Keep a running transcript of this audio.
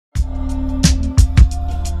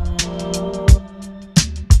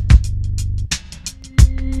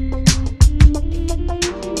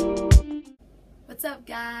up,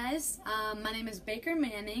 guys? My name is Baker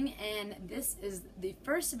Manning, and this is the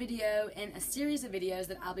first video in a series of videos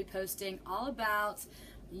that I'll be posting all about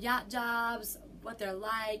yacht jobs, what they're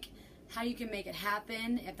like, how you can make it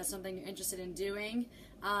happen if that's something you're interested in doing.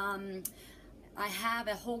 I have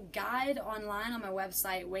a whole guide online on my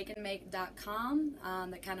website, wakeandmake.com,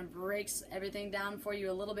 that kind of breaks everything down for you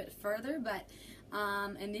a little bit further, but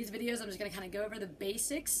in these videos I'm just going to kind of go over the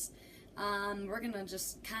basics. We're going to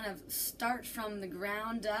just kind of start from the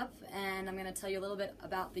ground up, and I'm going to tell you a little bit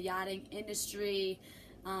about the yachting industry,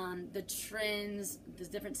 the trends, the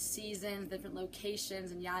different seasons, different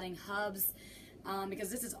locations and yachting hubs,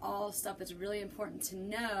 because this is all stuff that's really important to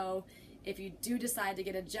know. If you do decide to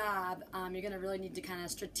get a job, you're going to really need to kind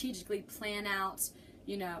of strategically plan out,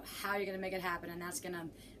 you know, how you're going to make it happen, and that's going to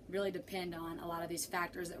really depend on a lot of these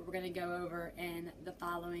factors that we're going to go over in the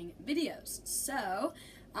following videos. So,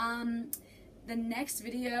 the next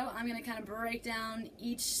video, I'm going to kind of break down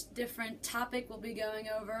each different topic we'll be going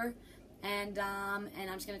over, and I'm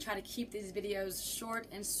just going to try to keep these videos short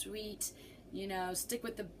and sweet, you know, stick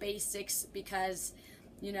with the basics, because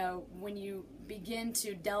you know, when you begin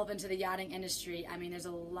to delve into the yachting industry, I mean, there's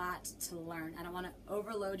a lot to learn. I don't want to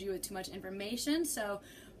overload you with too much information, so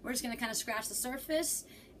we're just going to kind of scratch the surface.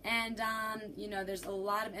 And, you know, there's a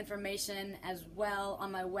lot of information as well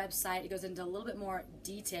on my website. It goes into a little bit more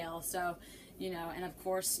detail. So, you know, and of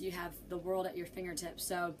course you have the world at your fingertips.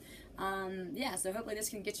 So, yeah, so hopefully this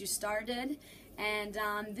can get you started. And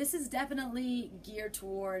this is definitely geared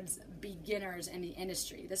towards beginners in the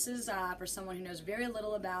industry. This is for someone who knows very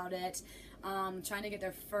little about it, trying to get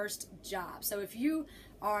their first job. So if you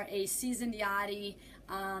are a seasoned yachtie,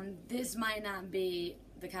 this might not be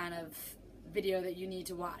the kind of video that you need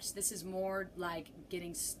to watch. This is more like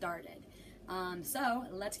getting started. So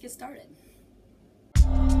let's get started.